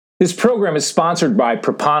This program is sponsored by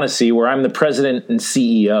Proponisi, where I'm the president and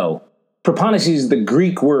CEO. Proponisi is the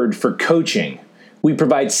Greek word for coaching. We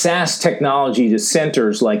provide SaaS technology to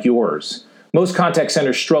centers like yours. Most contact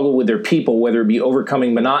centers struggle with their people, whether it be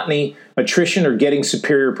overcoming monotony, attrition, or getting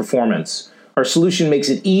superior performance. Our solution makes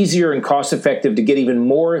it easier and cost-effective to get even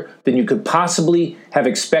more than you could possibly have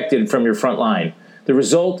expected from your front line. The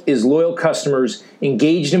result is loyal customers,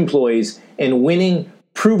 engaged employees, and winning,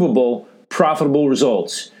 provable, profitable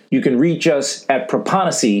results. You can reach us at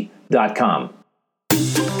proponisi.com.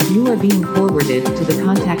 You are being forwarded to the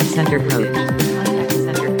contact center coach.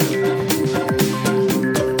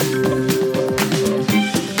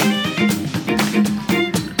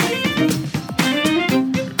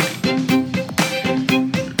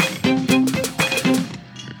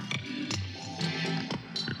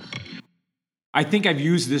 I think I've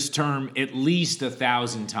used this term at least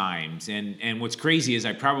 1,000 times. And what's crazy is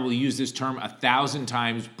I probably used this term 1,000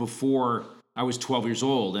 times before I was 12 years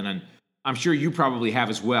old. And I'm sure you probably have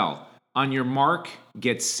as well. On your mark,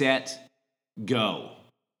 get set, go.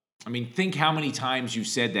 I mean, think how many times you've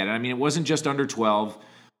said that. I mean, it wasn't just under 12.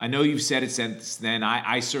 I know you've said it since then.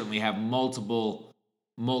 I certainly have multiple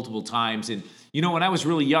times. And, you know, when I was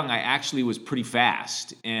really young, I actually was pretty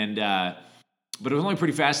fast. But it was only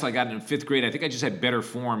pretty fast till I got into fifth grade. I think I just had better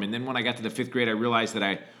form. And then when I got to the fifth grade, I realized that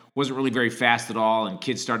I wasn't really very fast at all, and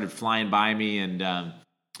kids started flying by me. And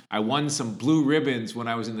I won some blue ribbons when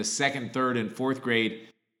I was in the second, third, and fourth grade.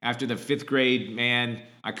 After the fifth grade, man,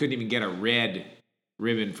 I couldn't even get a red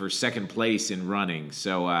ribbon for second place in running.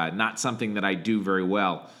 So not something that I do very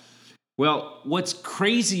well. Well, what's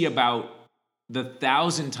crazy about the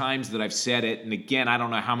 1,000 times that I've said it, and again, I don't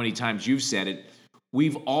know how many times you've said it,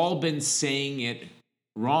 we've all been saying it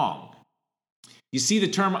wrong. You see, the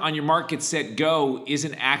term on your mark, get set, go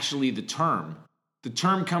isn't actually the term. The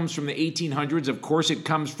term comes from the 1800s. Of course, it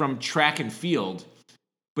comes from track and field.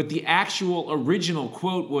 But the actual original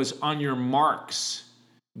quote was on your marks,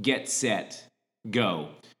 get set, go.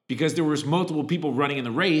 Because there was multiple people running in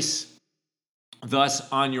the race, thus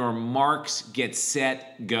on your marks, get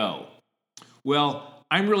set, go. Well,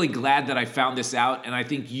 I'm really glad that I found this out, and I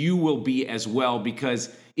think you will be as well,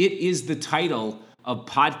 because it is the title of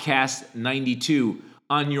Podcast 92,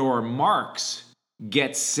 On Your Marks,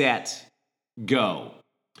 Get Set, Go.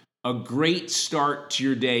 A great start to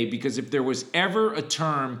your day, because if there was ever a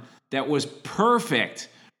term that was perfect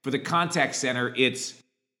for the contact center, it's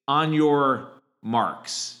on your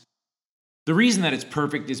marks. The reason that it's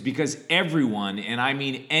perfect is because everyone, and I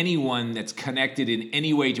mean anyone that's connected in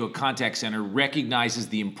any way to a contact center, recognizes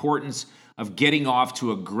the importance of getting off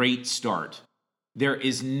to a great start. There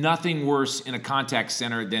is nothing worse in a contact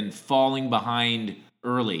center than falling behind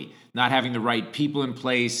early, not having the right people in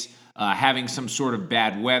place, having some sort of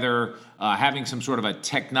bad weather, having some sort of a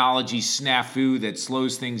technology snafu that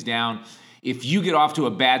slows things down. If you get off to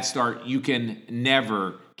a bad start, you can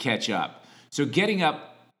never catch up. So getting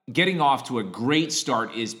off to a great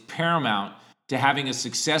start is paramount to having a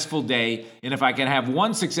successful day. And if I can have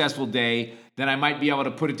one successful day, then I might be able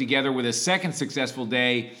to put it together with a second successful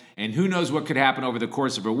day. And who knows what could happen over the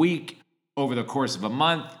course of a week, over the course of a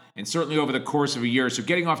month, and certainly over the course of a year. So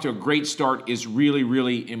getting off to a great start is really,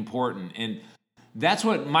 really important. And that's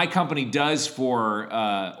what my company does for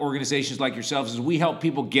organizations like yourselves, is we help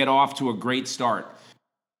people get off to a great start.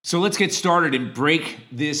 So let's get started and break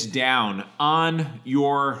this down. On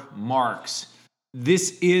your marks.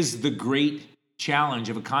 This is the great challenge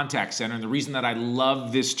of a contact center, and the reason that I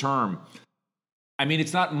love this term. I mean,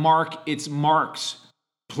 it's not mark, it's marks,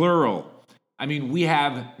 plural. I mean, we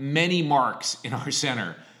have many marks in our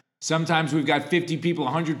center. Sometimes we've got 50 people,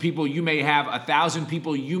 100 people. You may have 1,000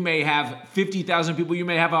 people. You may have 50,000 people. You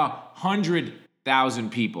may have 100,000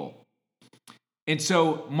 people. And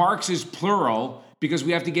so marks is plural, because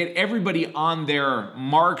we have to get everybody on their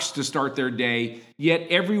marks to start their day, yet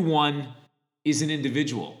everyone is an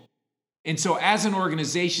individual. And so as an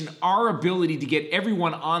organization, our ability to get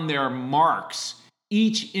everyone on their marks,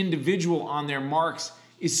 each individual on their marks,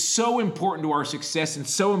 is so important to our success and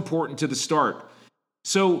so important to the start.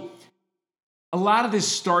 So a lot of this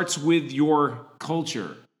starts with your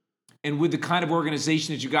culture and with the kind of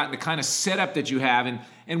organization that you got and the kind of setup that you have.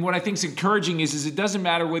 And what I think is encouraging is it doesn't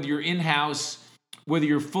matter whether you're in-house, whether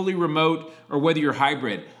you're fully remote, or whether you're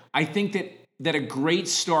hybrid. I think that a great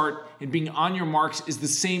start and being on your marks is the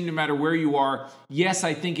same no matter where you are. Yes,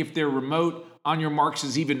 I think if they're remote, on your marks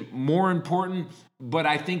is even more important, but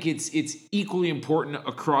I think it's equally important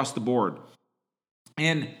across the board.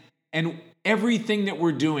 And everything that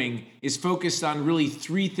we're doing is focused on really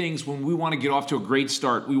three things when we want to get off to a great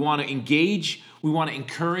start. We want to engage, we want to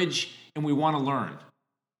encourage, and we want to learn.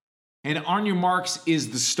 And on your marks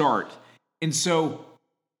is the start. And so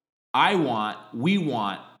we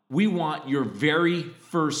want your very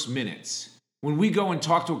first minutes. When we go and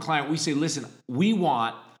talk to a client, we say, listen, we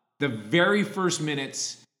want the very first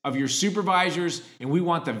minutes of your supervisors, and we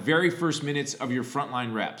want the very first minutes of your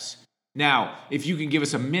frontline reps. Now, if you can give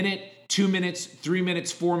us a minute, 2 minutes, 3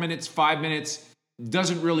 minutes, 4 minutes, 5 minutes,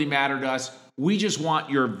 doesn't really matter to us. We just want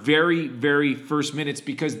your very, very first minutes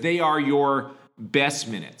because they are your best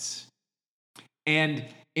minutes. And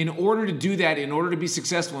in order to do that, in order to be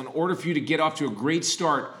successful, in order for you to get off to a great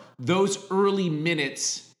start, those early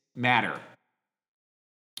minutes matter.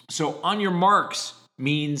 So on your marks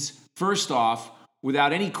means, first off,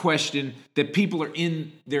 without any question, that people are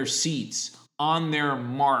in their seats, on their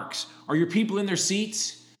marks. Are your people in their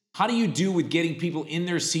seats? How do you do with getting people in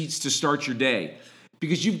their seats to start your day?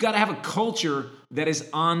 Because you've got to have a culture that is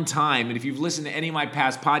on time. And if you've listened to any of my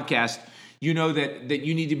past podcasts, you know that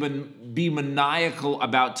you need to be maniacal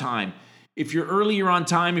about time. If you're early, you're on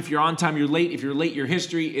time. If you're on time, you're late. If you're late, you're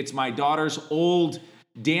history. It's my daughter's old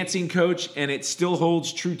dancing coach, and it still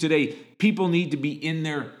holds true today. People need to be in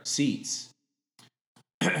their seats.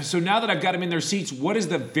 So now that I've got them in their seats, what is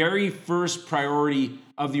the very first priority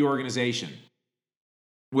of the organization?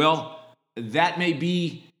 Well, that may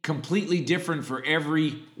be completely different for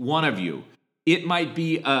every one of you. It might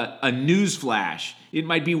be a news flash. It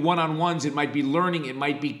might be one-on-ones. It might be learning. It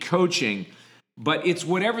might be coaching. But it's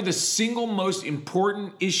whatever the single most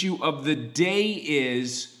important issue of the day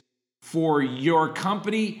is for your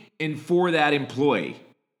company and for that employee.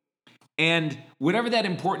 And whatever that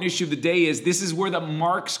important issue of the day is, this is where the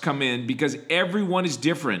marks come in because everyone is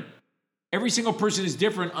different. Every single person is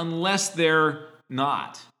different unless they're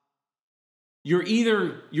not.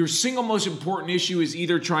 Your single most important issue is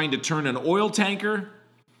either trying to turn an oil tanker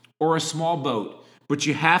or a small boat, but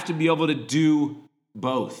you have to be able to do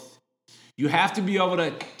both. You have to be able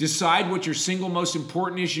to decide what your single most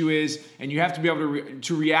important issue is, and you have to be able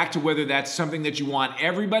to react to whether that's something that you want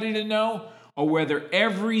everybody to know or whether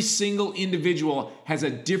every single individual has a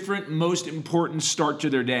different most important start to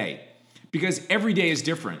their day. Because every day is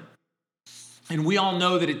different. And we all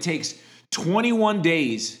know that it takes 21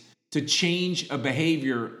 days to change a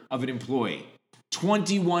behavior of an employee.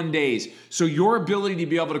 21 days. So your ability to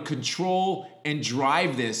be able to control and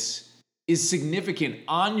drive this is significant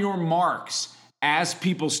on your marks as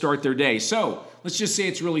people start their day. So let's just say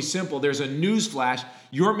it's really simple. There's a news flash.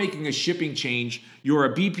 You're making a shipping change. You're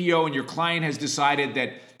a BPO and your client has decided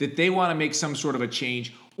that they want to make some sort of a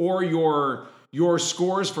change, or your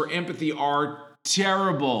scores for empathy are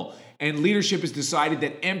terrible. And leadership has decided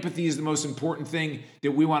that empathy is the most important thing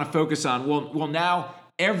that we want to focus on. Well, now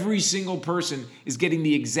every single person is getting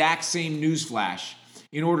the exact same news flash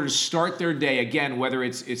in order to start their day. Again, whether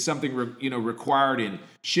it's something required in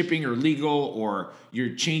shipping or legal, or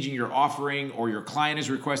you're changing your offering, or your client has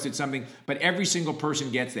requested something. But every single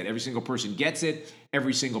person gets that. Every single person gets it.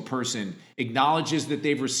 Every single person acknowledges that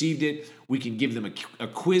they've received it. We can give them a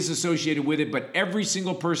quiz associated with it, but every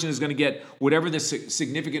single person is going to get whatever the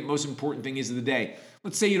significant, most important thing is of the day.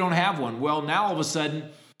 Let's say you don't have one. Well, now all of a sudden,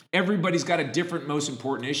 everybody's got a different most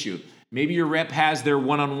important issue. Maybe your rep has their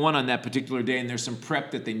one-on-one on that particular day and there's some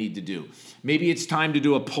prep that they need to do. Maybe it's time to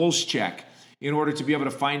do a pulse check in order to be able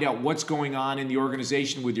to find out what's going on in the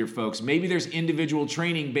organization with your folks. Maybe there's individual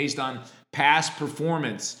training based on past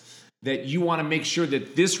performance that you want to make sure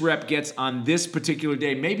that this rep gets on this particular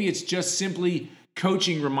day. Maybe it's just simply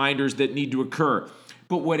coaching reminders that need to occur.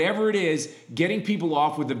 But whatever it is, getting people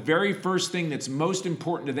off with the very first thing that's most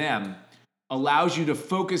important to them allows you to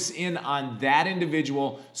focus in on that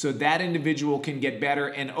individual so that individual can get better.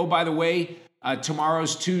 And oh, by the way,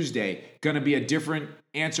 tomorrow's Tuesday. Going to be a different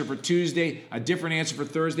answer for Tuesday, a different answer for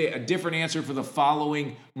Thursday, a different answer for the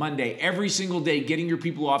following Monday. Every single day, getting your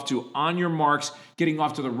people off to on your marks, getting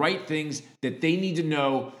off to the right things that they need to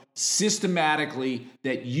know systematically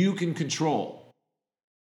that you can control,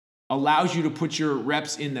 allows you to put your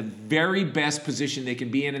reps in the very best position they can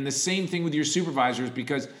be in. And the same thing with your supervisors,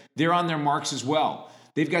 because they're on their marks as well.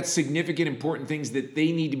 They've got significant, important things that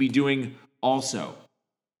they need to be doing also.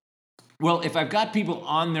 Well, if I've got people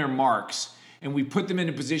on their marks and we put them in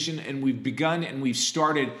a position and we've begun and we've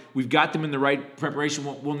started, we've got them in the right preparation,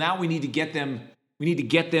 well now we need to get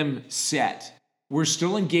them set. We're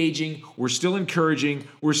still engaging, we're still encouraging,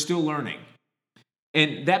 we're still learning.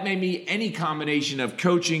 And that may be any combination of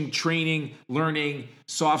coaching, training, learning,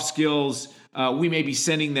 soft skills. We may be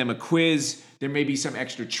sending them a quiz. There may be some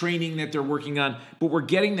extra training that they're working on, but we're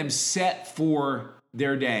getting them set for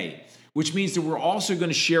their day, which means that we're also going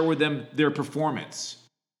to share with them their performance.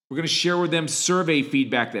 We're going to share with them survey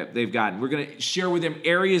feedback that they've gotten. We're going to share with them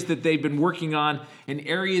areas that they've been working on and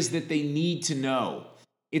areas that they need to know.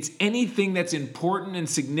 It's anything that's important and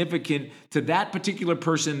significant to that particular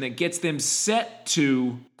person that gets them set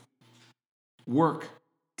to work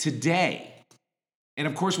today. And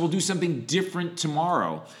of course, we'll do something different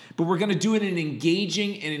tomorrow, but we're going to do it in an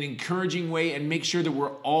engaging and an encouraging way and make sure that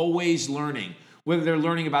we're always learning, whether they're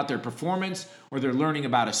learning about their performance or they're learning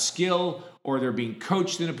about a skill or they're being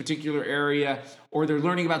coached in a particular area or they're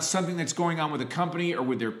learning about something that's going on with a company or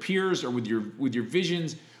with their peers or with your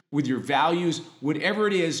visions, with your values, whatever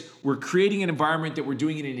it is, we're creating an environment that we're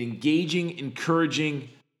doing in an engaging, encouraging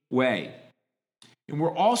way. And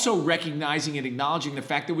we're also recognizing and acknowledging the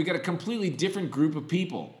fact that we got a completely different group of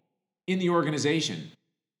people in the organization.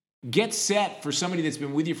 Get set for somebody that's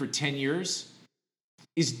been with you for 10 years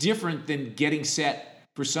is different than getting set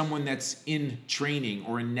for someone that's in training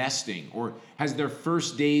or in nesting or has their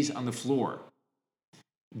first days on the floor.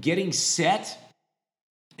 Getting set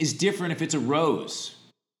is different if it's a rose.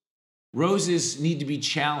 Roses need to be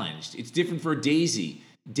challenged. It's different for a daisy.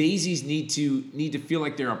 Daisies need to feel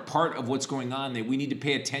like they're a part of what's going on, that we need to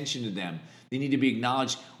pay attention to them. They need to be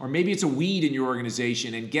acknowledged. Or maybe it's a weed in your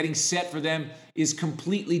organization, and getting set for them is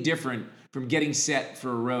completely different from getting set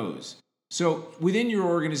for a rose. So within your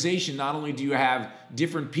organization, not only do you have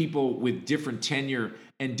different people with different tenure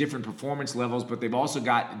and different performance levels, but they've also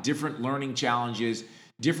got different learning challenges,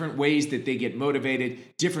 different ways that they get motivated,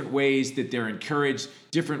 different ways that they're encouraged,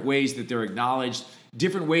 different ways that they're acknowledged,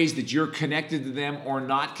 different ways that you're connected to them or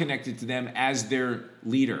not connected to them as their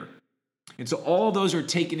leader. And so all those are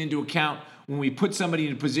taken into account when we put somebody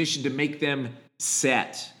in a position to make them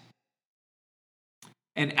set.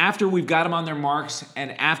 And after we've got them on their marks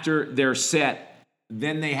and after they're set,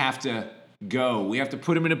 then they have to go. We have to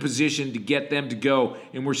put them in a position to get them to go.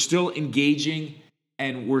 And we're still engaging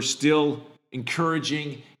and we're still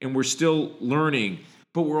encouraging and we're still learning.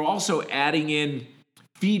 But we're also adding in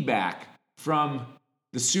feedback from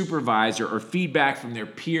the supervisor or feedback from their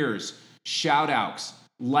peers, shout outs,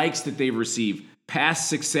 likes that they've received, past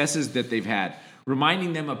successes that they've had,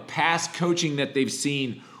 reminding them of past coaching that they've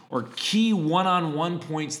seen or key one-on-one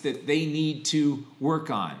points that they need to work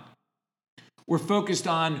on. We're focused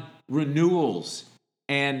on renewals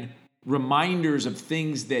and reminders of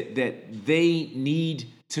things that they need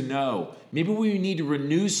to know. Maybe we need to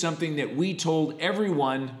renew something that we told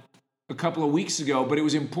everyone a couple of weeks ago, but it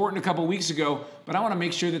was important a couple of weeks ago, but I want to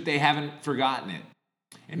make sure that they haven't forgotten it.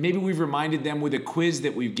 And maybe we've reminded them with a quiz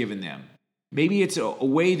that we've given them. Maybe it's a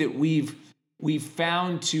way that we've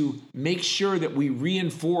found to make sure that we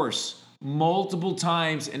reinforce multiple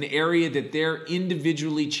times an area that they're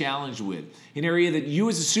individually challenged with, an area that you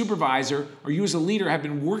as a supervisor or you as a leader have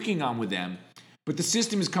been working on with them, but the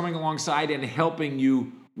system is coming alongside and helping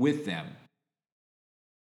you with them.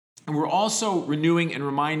 And we're also renewing and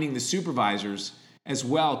reminding the supervisors as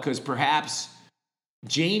well, because perhaps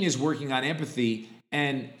Jane is working on empathy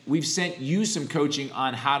and we've sent you some coaching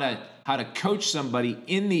on how to coach somebody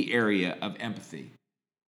in the area of empathy.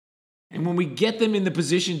 And when we get them in the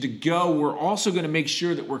position to go, we're also going to make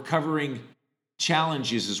sure that we're covering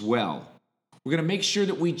challenges as well. We're going to make sure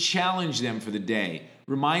that we challenge them for the day,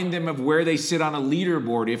 remind them of where they sit on a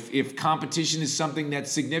leaderboard if competition is something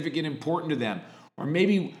that's significant, important to them, or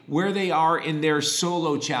maybe where they are in their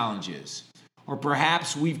solo challenges. Or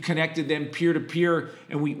perhaps we've connected them peer-to-peer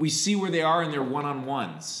and we see where they are in their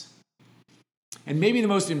one-on-ones. And maybe the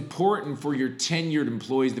most important for your tenured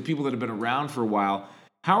employees, the people that have been around for a while,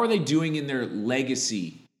 how are they doing in their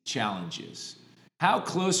legacy challenges? How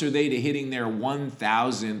close are they to hitting their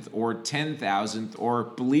 1,000th or 10,000th? Or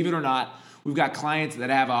believe it or not, we've got clients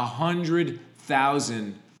that have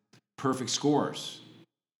 100,000 perfect scores,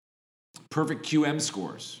 perfect QM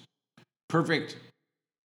scores, perfect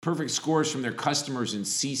scores from their customers in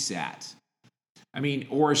CSAT. I mean,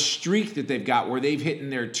 or a streak that they've got where they've hit in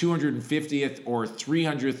their 250th or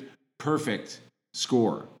 300th perfect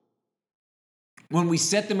score. When we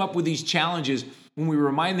set them up with these challenges, when we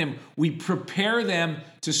remind them, we prepare them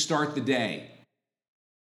to start the day.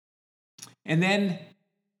 And then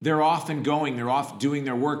they're off and going, they're off doing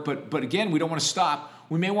their work. But again, we don't want to stop.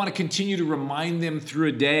 We may want to continue to remind them through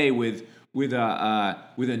a day with a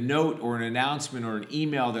note or an announcement or an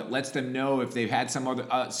email that lets them know if they've had some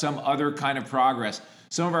other kind of progress.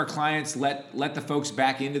 Some of our clients let the folks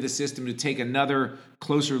back into the system to take another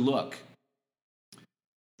closer look.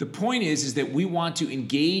 The point is that we want to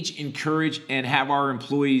engage, encourage, and have our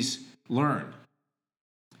employees learn.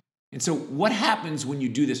 And so what happens when you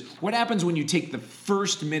do this? What happens when you take the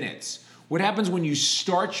first minutes, What happens when you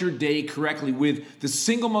start your day correctly with the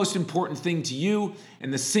single most important thing to you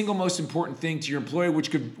and the single most important thing to your employee,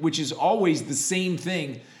 which is always the same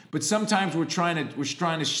thing, but sometimes we're trying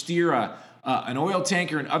to steer an oil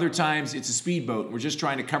tanker, and other times it's a speedboat. We're just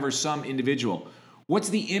trying to cover some individual. What's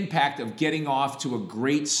the impact of getting off to a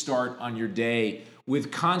great start on your day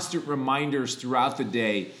with constant reminders throughout the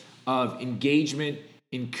day of engagement,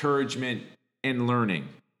 encouragement, and learning?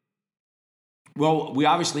 Well, we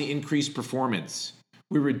obviously increase performance.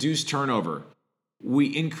 We reduce turnover. We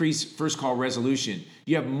increase first call resolution.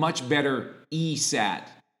 You have much better ESAT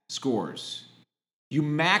scores. You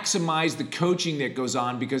maximize the coaching that goes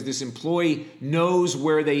on because this employee knows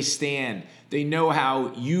where they stand. They know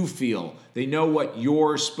how you feel. They know what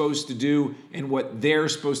you're supposed to do and what they're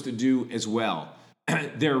supposed to do as well.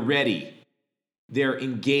 They're ready. They're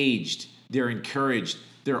engaged. They're encouraged.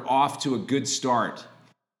 They're off to a good start.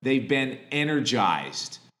 They've been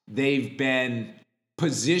energized. They've been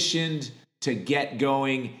positioned to get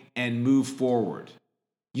going and move forward.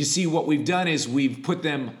 You see, what we've done is we've put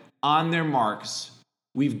them on their marks.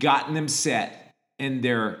 We've gotten them set, and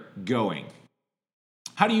they're going.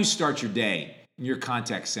 How do you start your day in your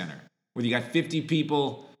contact center? Whether you got 50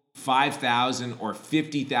 people, 5,000, or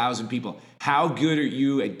 50,000 people, how good are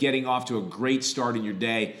you at getting off to a great start in your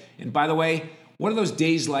day? And by the way, what are those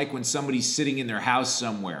days like when somebody's sitting in their house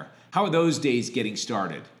somewhere? How are those days getting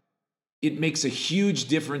started? It makes a huge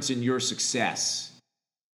difference in your success.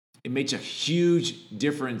 It makes a huge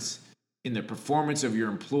difference in the performance of your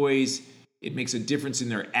employees. It makes a difference in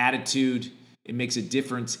their attitude. It makes a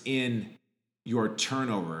difference in your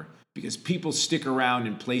turnover because people stick around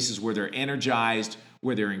in places where they're energized,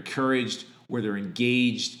 where they're encouraged, where they're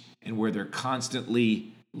engaged, and where they're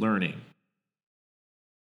constantly learning.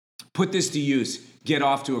 Put this to use. Get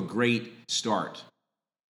off to a great start.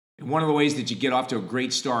 And one of the ways that you get off to a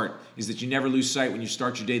great start is that you never lose sight when you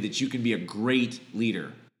start your day that you can be a great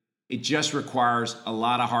leader. It just requires a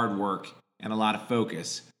lot of hard work and a lot of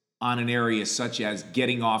focus on an area such as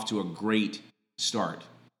getting off to a great start.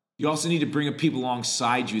 You also need to bring up people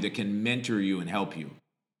alongside you that can mentor you and help you.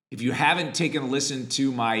 If you haven't taken a listen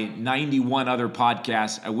to my 91 other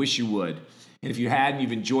podcasts, I wish you would. And if you hadn't,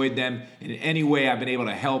 you've enjoyed them, and in any way I've been able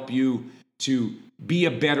to help you to be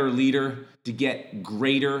a better leader, to get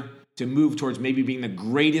greater, to move towards maybe being the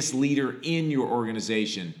greatest leader in your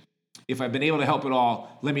organization. If I've been able to help at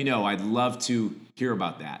all, let me know. I'd love to hear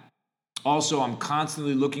about that. Also, I'm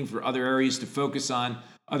constantly looking for other areas to focus on,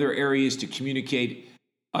 other areas to communicate,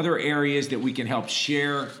 other areas that we can help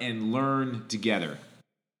share and learn together.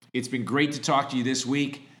 It's been great to talk to you this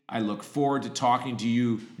week. I look forward to talking to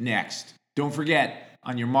you next. Don't forget,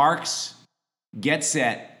 on your marks, get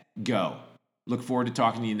set, go. Look forward to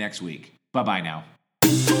talking to you next week. Bye-bye now.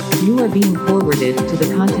 You are being forwarded to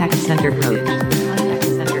the contact center coach.